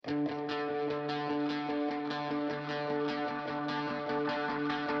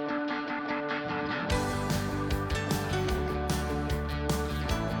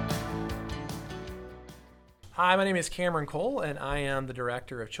Hi, my name is Cameron Cole, and I am the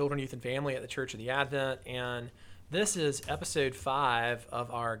Director of Children, Youth, and Family at the Church of the Advent. And this is episode 5 of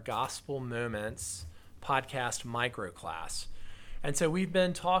our Gospel Moments podcast microclass. And so we've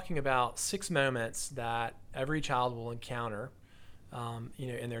been talking about 6 moments that every child will encounter,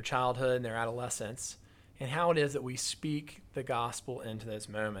 in their childhood and their adolescence, and how it is that we speak the gospel into those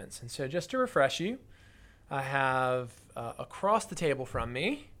moments. And so just to refresh you, I have across the table from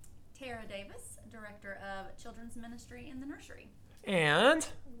me, Tara Davis, Director of Children's Ministry in the Nursery. and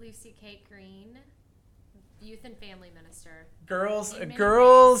Lucy Kate Green, Youth and Family Minister. Girls In many ways.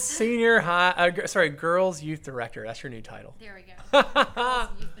 Girls Youth Director. That's your new title. There we go. Girls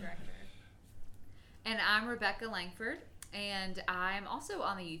Youth Director. And I'm Rebecca Langford, and I'm also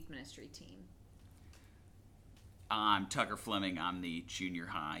on the Youth Ministry team. I'm Tucker Fleming. I'm the Junior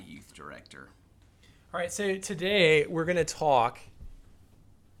High Youth Director. All right, so today we're going to talk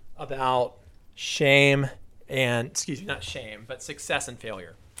about success and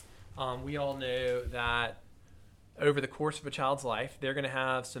failure. We all know that over the course of a child's life, they're going to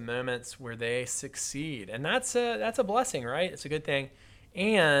have some moments where they succeed, and that's a blessing, right? It's a good thing.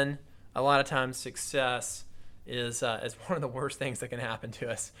 And a lot of times, success is one of the worst things that can happen to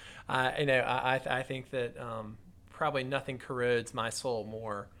us. I think that probably nothing corrodes my soul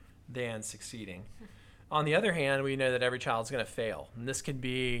more than succeeding. On the other hand, we know that every child's going to fail, and this could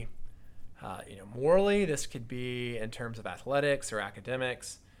be, morally. This could be in terms of athletics or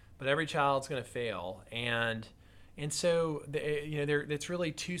academics, but every child's going to fail, and so it's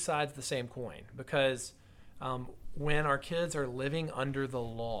really two sides of the same coin, because when our kids are living under the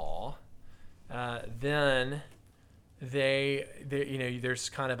law, then there's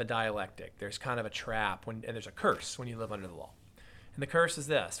kind of a dialectic. There's kind of a trap and there's a curse when you live under the law. And the curse is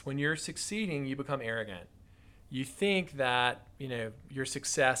this: when you're succeeding, you become arrogant. You think that, your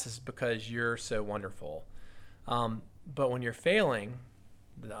success is because you're so wonderful. But when you're failing,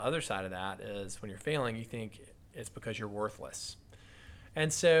 the other side of that is when you're failing, you think it's because you're worthless.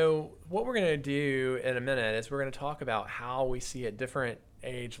 And so what we're going to do in a minute is we're going to talk about how we see at different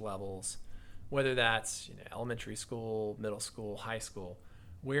age levels, whether that's elementary school, middle school, high school,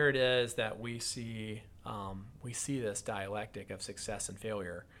 where it is that we see this dialectic of success and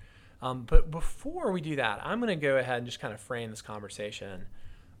failure. But before we do that, I'm going to go ahead and just kind of frame this conversation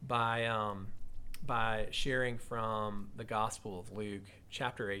by sharing from the Gospel of Luke,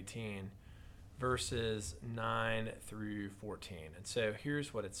 chapter 18, verses 9 through 14. And so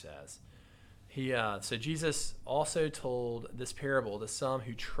here's what it says. So Jesus also told this parable to some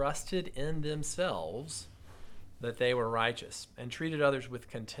who trusted in themselves that they were righteous and treated others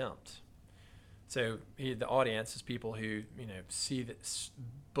with contempt. So the audience is people who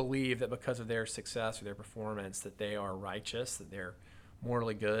believe that because of their success or their performance that they are righteous, that they're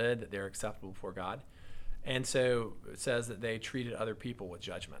morally good, that they're acceptable before God. And so it says that they treated other people with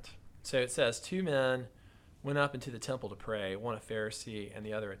judgment. So it says 2 men went up into the temple to pray, one a Pharisee and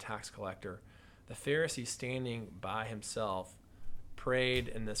the other a tax collector. The Pharisee, standing by himself, prayed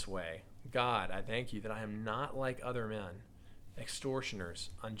in this way: God, I thank you that I am not like other men, extortioners,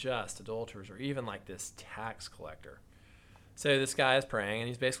 unjust, adulterers, or even like this tax collector. So this guy is praying, and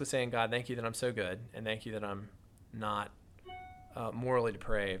he's basically saying, God, thank you that I'm so good, and thank you that I'm not morally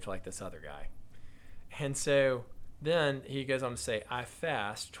depraved like this other guy. And so then he goes on to say, I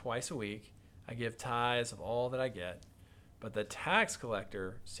fast twice a week, I give tithes of all that I get, but the tax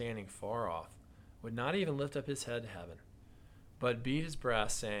collector, standing far off, would not even lift up his head to heaven, but beat his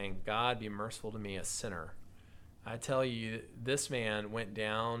breast, saying, God, be merciful to me, a sinner. I tell you, this man went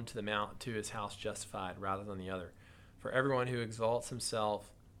down to the mount to his house justified rather than the other. For everyone who exalts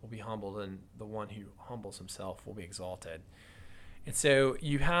himself will be humbled, and the one who humbles himself will be exalted. And so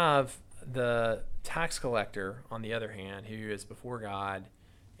you have the tax collector, on the other hand, who is before God,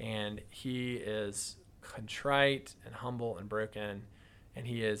 and he is contrite and humble and broken, and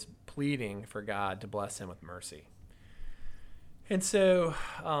he is pleading for God to bless him with mercy. And so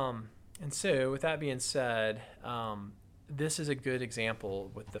with that being said, this is a good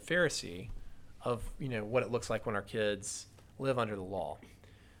example with the Pharisee of what it looks like when our kids live under the law.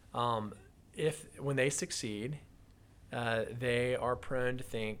 When they succeed, they are prone to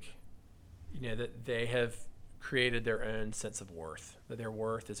think, that they have created their own sense of worth, that their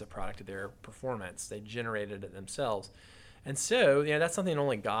worth is a product of their performance. They generated it themselves. And so, that's something that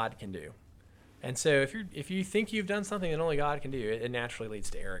only God can do. And so if you think you've done something that only God can do, it naturally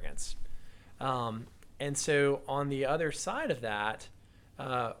leads to arrogance. And so on the other side of that,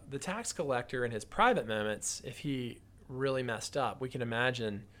 the tax collector in his private moments, if he really messed up, we can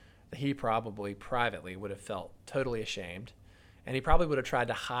imagine that he probably privately would have felt totally ashamed, and he probably would have tried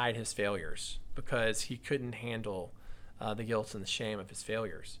to hide his failures because he couldn't handle the guilt and the shame of his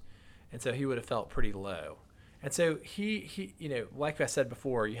failures. And so he would have felt pretty low. And so he like I said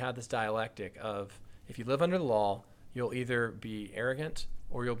before, you have this dialectic of, if you live under the law, you'll either be arrogant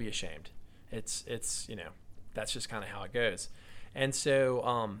or you'll be ashamed. It's that's just kind of how it goes. And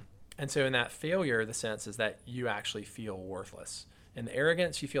so in that failure, the sense is that you actually feel worthless. In the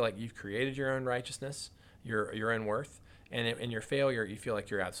arrogance, you feel like you've created your own righteousness, your own worth. And in your failure, you feel like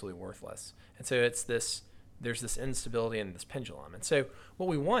you're absolutely worthless. And so there's this instability and this pendulum. And so what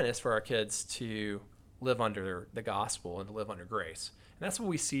we want is for our kids to live under the gospel and to live under grace. And that's what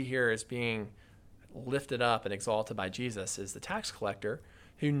we see here as being lifted up and exalted by Jesus, is the tax collector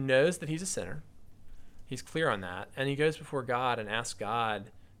who knows that he's a sinner. He's clear on that. And he goes before God and asks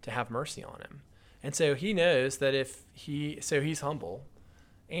God to have mercy on him. And so he knows that he's humble,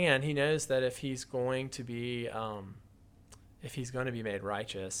 and he knows that if he's going to be made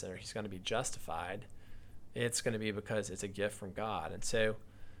righteous, or he's going to be justified, it's going to be because it's a gift from God. And so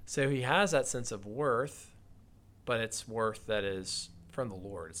he has that sense of worth, but it's worth that is from the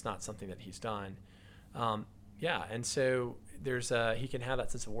Lord. It's not something that he's done. And so he can have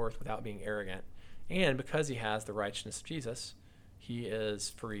that sense of worth without being arrogant. And because he has the righteousness of Jesus, he is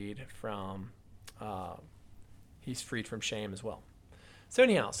freed from shame as well. So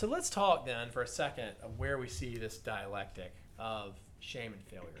anyhow, let's talk then for a second of where we see this dialectic of shame and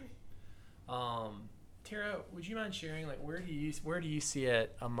failure. Tara, would you mind sharing, like, where do you see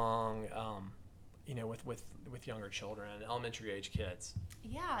it among with younger children, elementary age kids?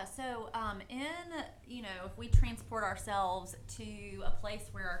 Yeah, so if we transport ourselves to a place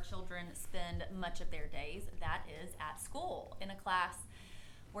where our children spend much of their days, that is at school, in a class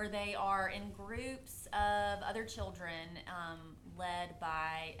where they are in groups of other children led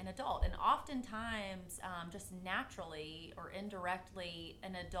by an adult. And oftentimes, just naturally or indirectly,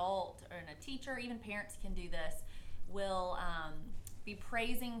 an adult or a teacher, even parents can do this, will be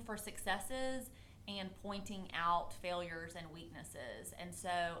praising for successes and pointing out failures and weaknesses. And so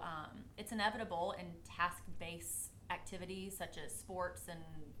it's inevitable in task-based activities such as sports and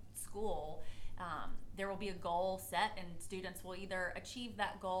school. There will be a goal set, and students will either achieve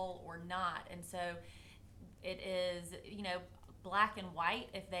that goal or not. And so it is, black and white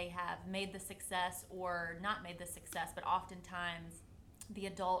if they have made the success or not made the success. But oftentimes the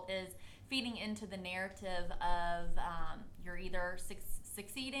adult is feeding into the narrative of you're either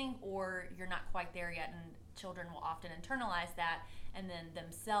succeeding or you're not quite there yet. And children will often internalize that and then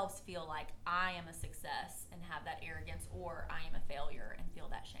themselves feel like, I am a success, and have that arrogance, or I am a failure and feel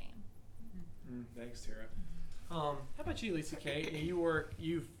that shame. Thanks, Tara. How about you, Lisa Kate?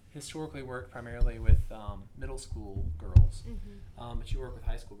 You've historically worked primarily with middle school girls, but you work with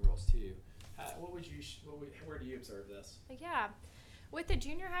high school girls too. Where do you observe this? Yeah, with the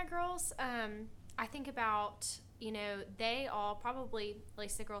junior high girls, I think about, they all probably, at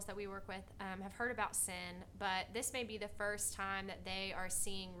least the girls that we work with, have heard about sin, but this may be the first time that they are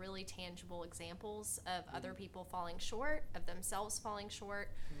seeing really tangible examples of other people falling short, of themselves falling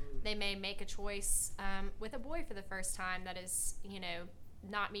short. They may make a choice with a boy for the first time that is,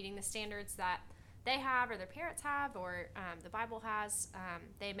 not meeting the standards that they have or their parents have or the Bible has.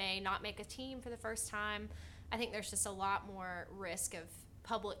 They may not make a team for the first time. I think there's just a lot more risk of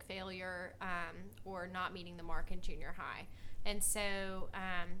public failure or not meeting the mark in junior high. And so,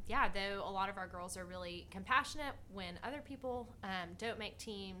 though a lot of our girls are really compassionate when other people don't make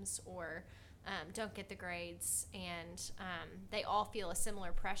teams or don't get the grades, and they all feel a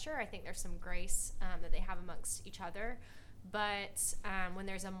similar pressure. I think there's some grace that they have amongst each other. But when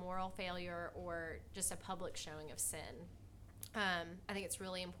there's a moral failure or just a public showing of sin, I think it's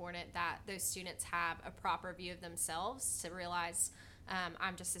really important that those students have a proper view of themselves to realize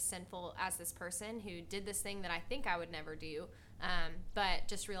I'm just as sinful as this person who did this thing that I think I would never do, but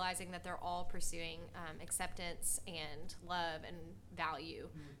just realizing that they're all pursuing acceptance and love and value.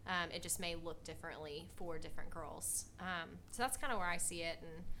 It just may look differently for different girls. So that's kind of where I see it,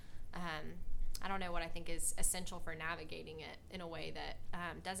 and I don't know what I think is essential for navigating it in a way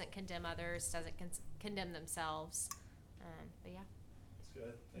that doesn't condemn others, doesn't condemn themselves. But yeah. That's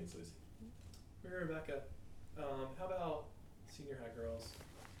good. Thanks, Lucy. Rebecca, how about senior high girls?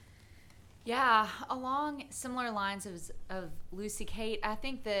 Yeah, along similar lines of Lucy Kate, I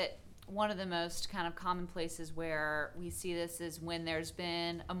think that one of the most kind of common places where we see this is when there's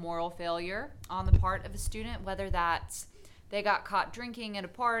been a moral failure on the part of a student, whether that's they got caught drinking at a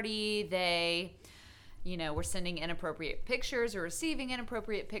party, they, were sending inappropriate pictures or receiving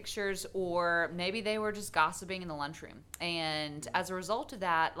inappropriate pictures, or maybe they were just gossiping in the lunchroom. And as a result of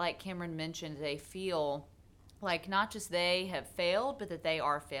that, like Cameron mentioned, they feel like not just they have failed, but that they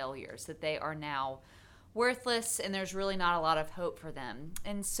are failures, that they are now worthless and there's really not a lot of hope for them.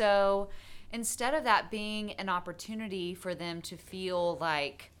 And so instead of that being an opportunity for them to feel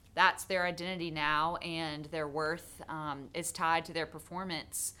like that's their identity now and their worth is tied to their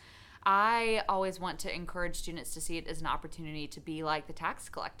performance, I always want to encourage students to see it as an opportunity to be like the tax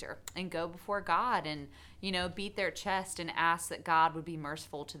collector and go before God and, beat their chest and ask that God would be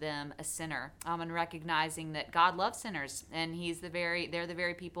merciful to them, a sinner, and recognizing that God loves sinners and they're the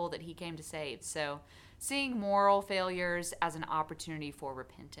very people that he came to save. So seeing moral failures as an opportunity for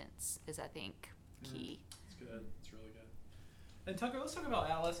repentance is, I think, key. It's good. It's really good. And Tucker, let's talk about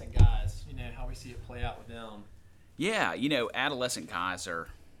adolescent guys, how we see it play out with them. Yeah, adolescent guys are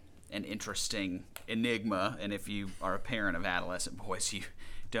an interesting enigma, and if you are a parent of adolescent boys, you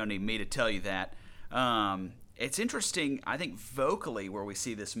don't need me to tell you that. It's interesting, I think vocally where we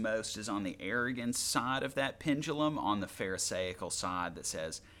see this most is on the arrogance side of that pendulum, on the pharisaical side that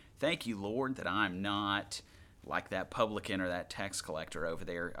says, thank you, Lord, that I'm not like that publican or that tax collector over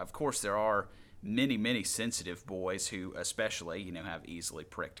there. Of course, there are many, many sensitive boys who especially, have easily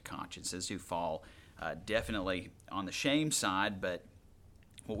pricked consciences, who fall definitely on the shame side, but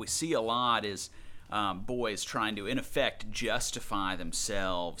what we see a lot is boys trying to, in effect, justify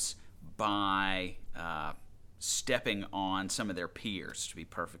themselves by stepping on some of their peers, to be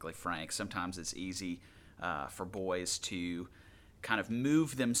perfectly frank. Sometimes it's easy for boys to kind of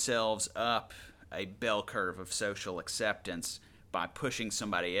move themselves up a bell curve of social acceptance by pushing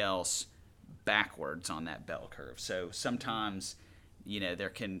somebody else backwards on that bell curve. So sometimes, there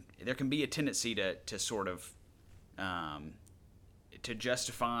can be a tendency to sort of to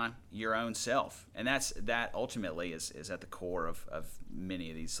justify your own self, and that ultimately is at the core of many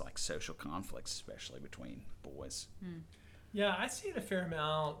of these like social conflicts, especially between boys. Yeah, I see it a fair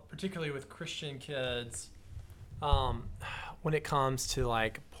amount, particularly with Christian kids, when it comes to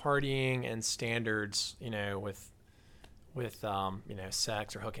like partying and standards, with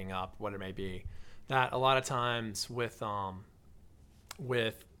sex or hooking up, what it may be. That a lot of times with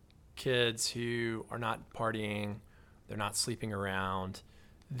kids who are not partying, they're not sleeping around,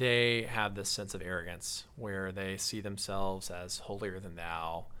 they have this sense of arrogance where they see themselves as holier than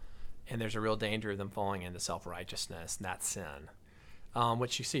thou, and there's a real danger of them falling into self-righteousness, and that's sin,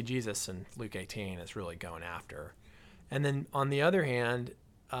 which you see Jesus in Luke 18 is really going after. And then on the other hand,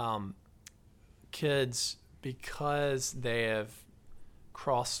 kids, because they have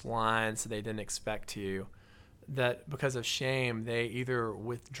crossed lines that they didn't expect to, that because of shame, they either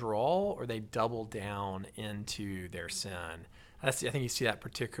withdraw or they double down into their sin. I think you see that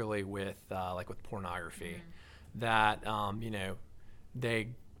particularly with with pornography, that they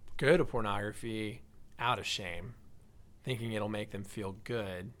go to pornography out of shame, thinking it'll make them feel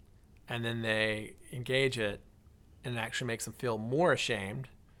good, and then they engage it, and it actually makes them feel more ashamed,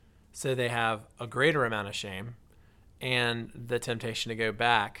 so they have a greater amount of shame, and the temptation to go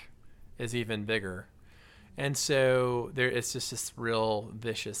back is even bigger. And so it's just this real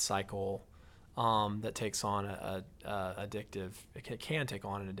vicious cycle that takes on a addictive. It can take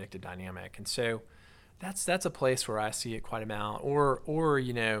on an addictive dynamic, and so that's a place where I see it quite a amount. Or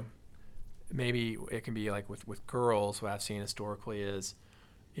maybe it can be like with girls. What I've seen historically is,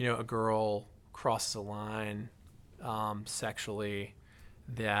 a girl crosses a line sexually,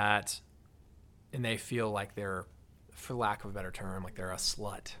 and they feel like they're, for lack of a better term, like they're a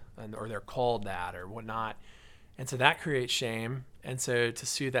slut, or they're called that or whatnot. And so that creates shame. And so to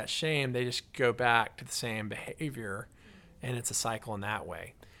soothe that shame, they just go back to the same behavior, and it's a cycle in that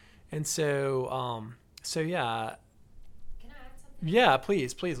way. And so, yeah. Can I add something? Yeah,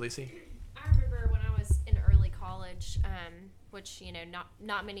 please, Lucy. I remember when I was in early college, which,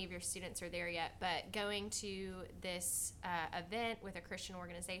 not many of your students are there yet, but going to this event with a Christian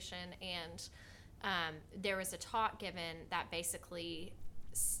organization, and there was a talk given that basically,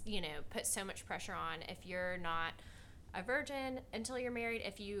 put so much pressure on, if you're not a virgin until you're married,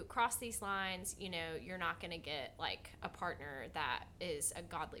 if you cross these lines, you're not going to get like a partner that is a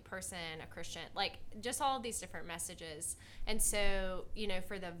godly person, a Christian, like just all of these different messages. And so,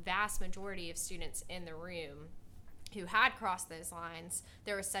 for the vast majority of students in the room who had crossed those lines,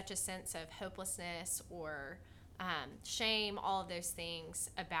 there was such a sense of hopelessness or shame, all of those things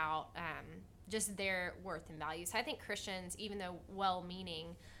about just their worth and values. I think Christians, even though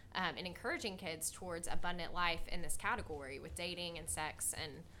well-meaning and encouraging kids towards abundant life in this category with dating and sex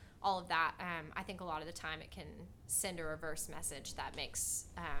and all of that, I think a lot of the time it can send a reverse message that makes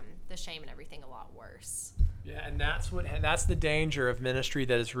the shame and everything a lot worse. Yeah, and that's the danger of ministry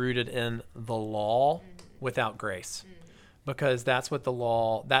that is rooted in the law without grace. because that's what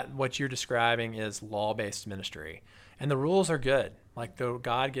what you're describing is law-based ministry. And the rules are good. Like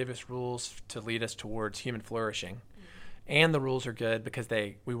God gave us rules to lead us towards human flourishing. And the rules are good because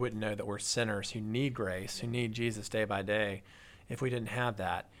we wouldn't know that we're sinners who need grace, who need Jesus day by day if we didn't have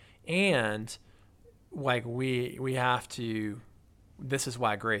that. And like we have to, this is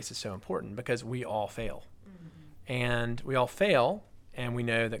why grace is so important, because we all fail. And we all fail, and we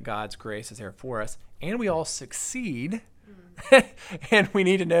know that God's grace is there for us, and we all succeed. And we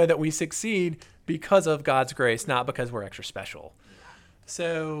need to know that we succeed because of God's grace, not because we're extra special.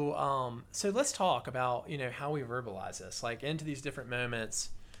 So let's talk about, how we verbalize this, like into these different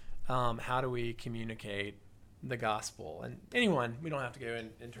moments. How do we communicate the gospel? And anyone, we don't have to go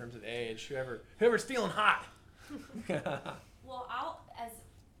in terms of age, whoever's feeling hot. Well, as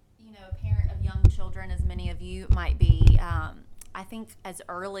a parent of young children, as many of you might be, I think as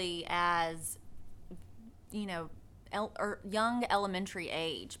early as, young elementary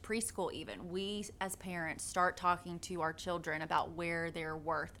age, preschool even, we as parents start talking to our children about where their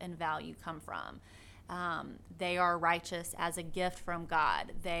worth and value come from. They are righteous as a gift from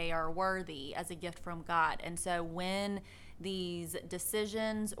God. They are worthy as a gift from God. And so when these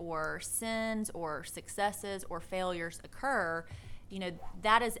decisions or sins or successes or failures occur,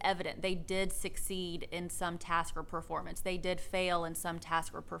 that is evident. They did succeed in some task or performance. They did fail in some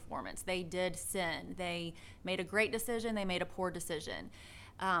task or performance. They did sin. They made a great decision. They made a poor decision.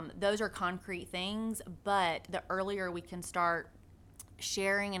 Those are concrete things, but the earlier we can start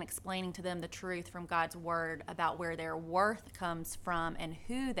sharing and explaining to them the truth from God's word about where their worth comes from and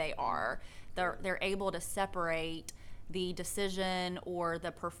who they are, they're able to separate the decision or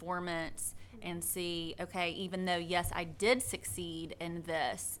the performance and see, okay, even though, yes, I did succeed in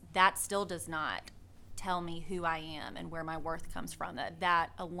this, that still does not tell me who I am and where my worth comes from. That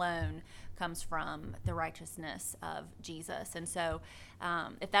alone comes from the righteousness of Jesus. And so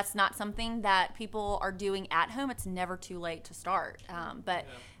if that's not something that people are doing at home, it's never too late to start. But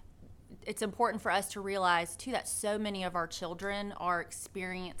it's important for us to realize, too, that so many of our children are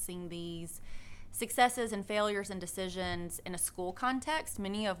experiencing these successes and failures and decisions in a school context,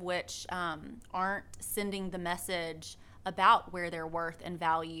 many of which aren't sending the message about where their worth and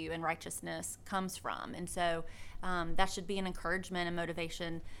value and righteousness comes from. And so that should be an encouragement and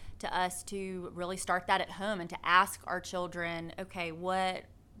motivation to us to really start that at home and to ask our children, okay, what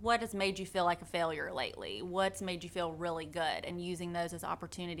has made you feel like a failure lately? What's made you feel really good? And using those as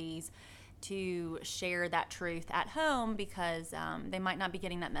opportunities to share that truth at home, because they might not be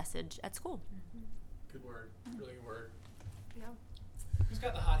getting that message at school. Good word. Really good word. Yeah. Who's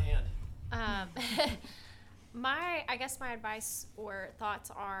got the hot hand? I guess my advice or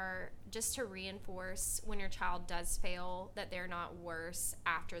thoughts are just to reinforce when your child does fail that they're not worse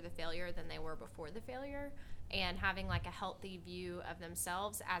after the failure than they were before the failure, and having like a healthy view of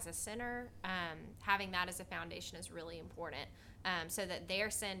themselves as a sinner, having that as a foundation is really important, so that their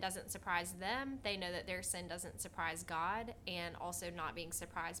sin doesn't surprise them. They know that their sin doesn't surprise God, and also not being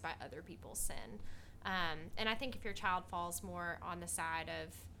surprised by other people's sin. And I think if your child falls more on the side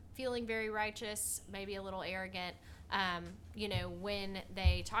of feeling very righteous, maybe a little arrogant, when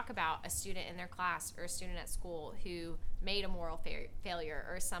they talk about a student in their class or a student at school who made a moral failure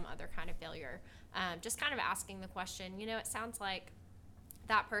or some other kind of failure, just kind of asking the question, it sounds like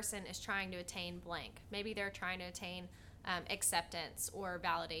that person is trying to attain blank. Maybe they're trying to attain acceptance or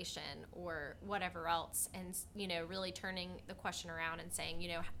validation or whatever else, and really turning the question around and saying,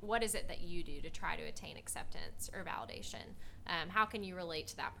 what is it that you do to try to attain acceptance or validation? How can you relate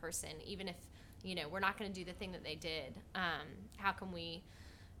to that person, even if we're not going to do the thing that they did? How can we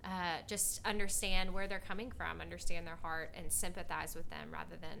just understand where they're coming from, understand their heart, and sympathize with them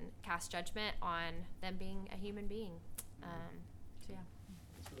rather than cast judgment on them being a human being? So yeah,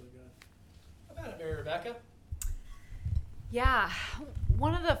 That's really good. How about it, Mary Rebecca? Yeah,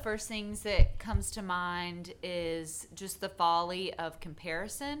 one of the first things that comes to mind is just the folly of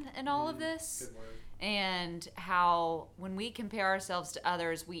comparison in all of this. Good word. And how when we compare ourselves to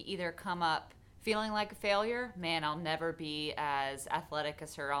others, we either come up feeling like a failure, man, I'll never be as athletic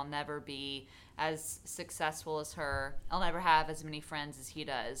as her, I'll never be as successful as her, I'll never have as many friends as he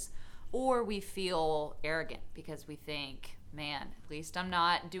does. Or we feel arrogant because we think, man, at least I'm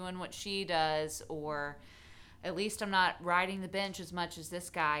not doing what she does, or at least I'm not riding the bench as much as this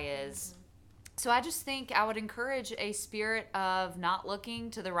guy is. So I just think I would encourage a spirit of not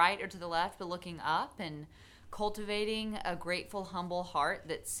looking to the right or to the left, but looking up and cultivating a grateful, humble heart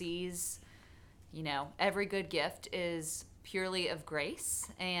that sees, every good gift is purely of grace,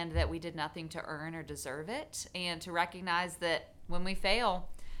 and that we did nothing to earn or deserve it, and to recognize that when we fail,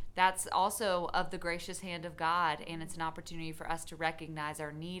 that's also of the gracious hand of God, and it's an opportunity for us to recognize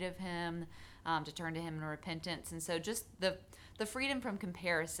our need of Him, to turn to Him in repentance. And so just the freedom from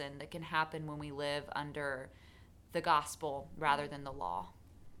comparison that can happen when we live under the gospel rather than the law.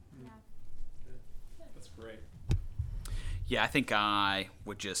 That's great. Yeah, I think I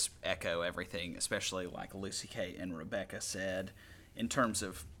would just echo everything, especially like Lucy Kate and Rebecca said, in terms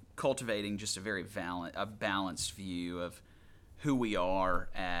of cultivating just a very balanced view of who we are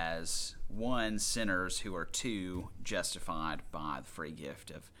as, one, sinners who are, two, justified by the free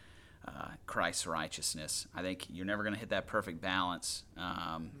gift of Christ's righteousness. I think you're never going to hit that perfect balance,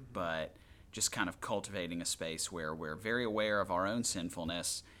 but just kind of cultivating a space where we're very aware of our own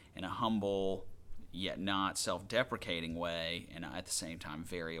sinfulness in a humble yet not self-deprecating way, and at the same time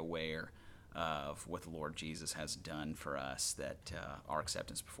very aware of what the Lord Jesus has done for us, that our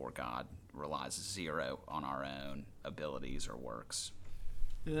acceptance before God relies zero on our own abilities or works.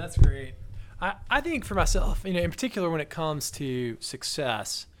 Yeah, that's great. I think for myself, in particular when it comes to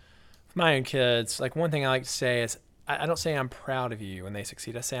success, for my own kids, like one thing I like to say is, I don't say I'm proud of you when they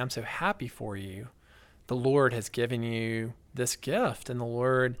succeed. I say I'm so happy for you. The Lord has given you this gift, and the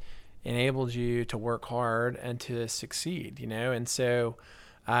Lord enabled you to work hard and to succeed, and so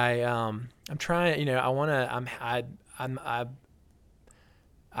I'm trying, I want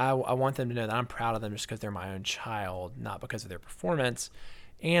them to know that I'm proud of them just because they're my own child, not because of their performance.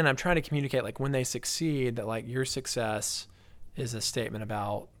 And I'm trying to communicate, like, when they succeed, that, like, your success is a statement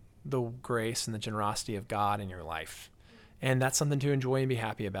about the grace and the generosity of God in your life. And that's something to enjoy and be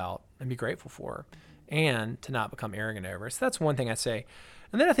happy about and be grateful for, and to not become arrogant over. So that's one thing I say.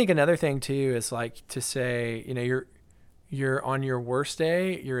 And then I think another thing too is, like, to say, you're on your worst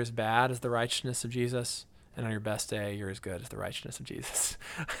day, you're as bad as the righteousness of Jesus, and on your best day, you're as good as the righteousness of Jesus.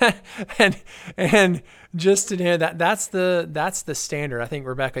 and just to know that's the standard. I think,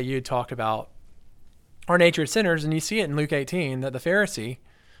 Rebecca, you talked about our nature as sinners, and you see it in Luke 18 that the Pharisee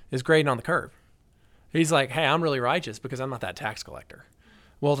is grading on the curve. He's like, hey, I'm really righteous because I'm not that tax collector.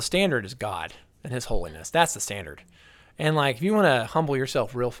 Well, the standard is God and His holiness. That's the standard. And, like, if you want to humble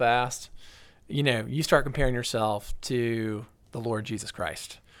yourself real fast, you start comparing yourself to the Lord Jesus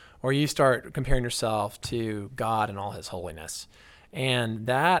Christ, or you start comparing yourself to God and all His holiness. And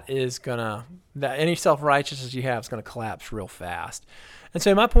that is that any self-righteousness you have is going to collapse real fast. And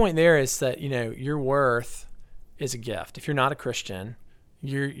so my point there is that, your worth is a gift. If you're not a Christian,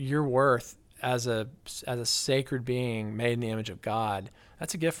 your worth as a sacred being made in the image of God,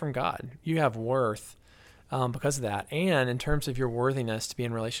 that's a gift from God. You have worth because of that. And in terms of your worthiness to be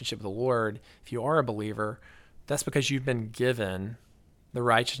in relationship with the Lord, if you are a believer, that's because you've been given the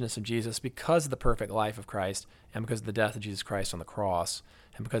righteousness of Jesus because of the perfect life of Christ, and because of the death of Jesus Christ on the cross,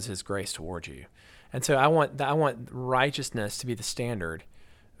 and because of His grace towards you. And so I want righteousness to be the standard,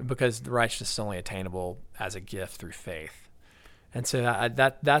 because the righteousness is only attainable as a gift through faith. And so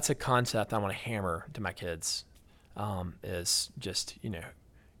that's a concept I want to hammer to my kids, is just,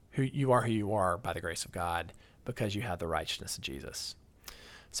 who you are by the grace of God, because you have the righteousness of Jesus.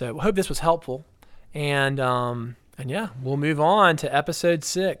 So I hope this was helpful. And yeah, we'll move on to episode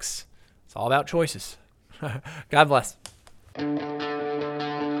 6. It's all about choices. God bless.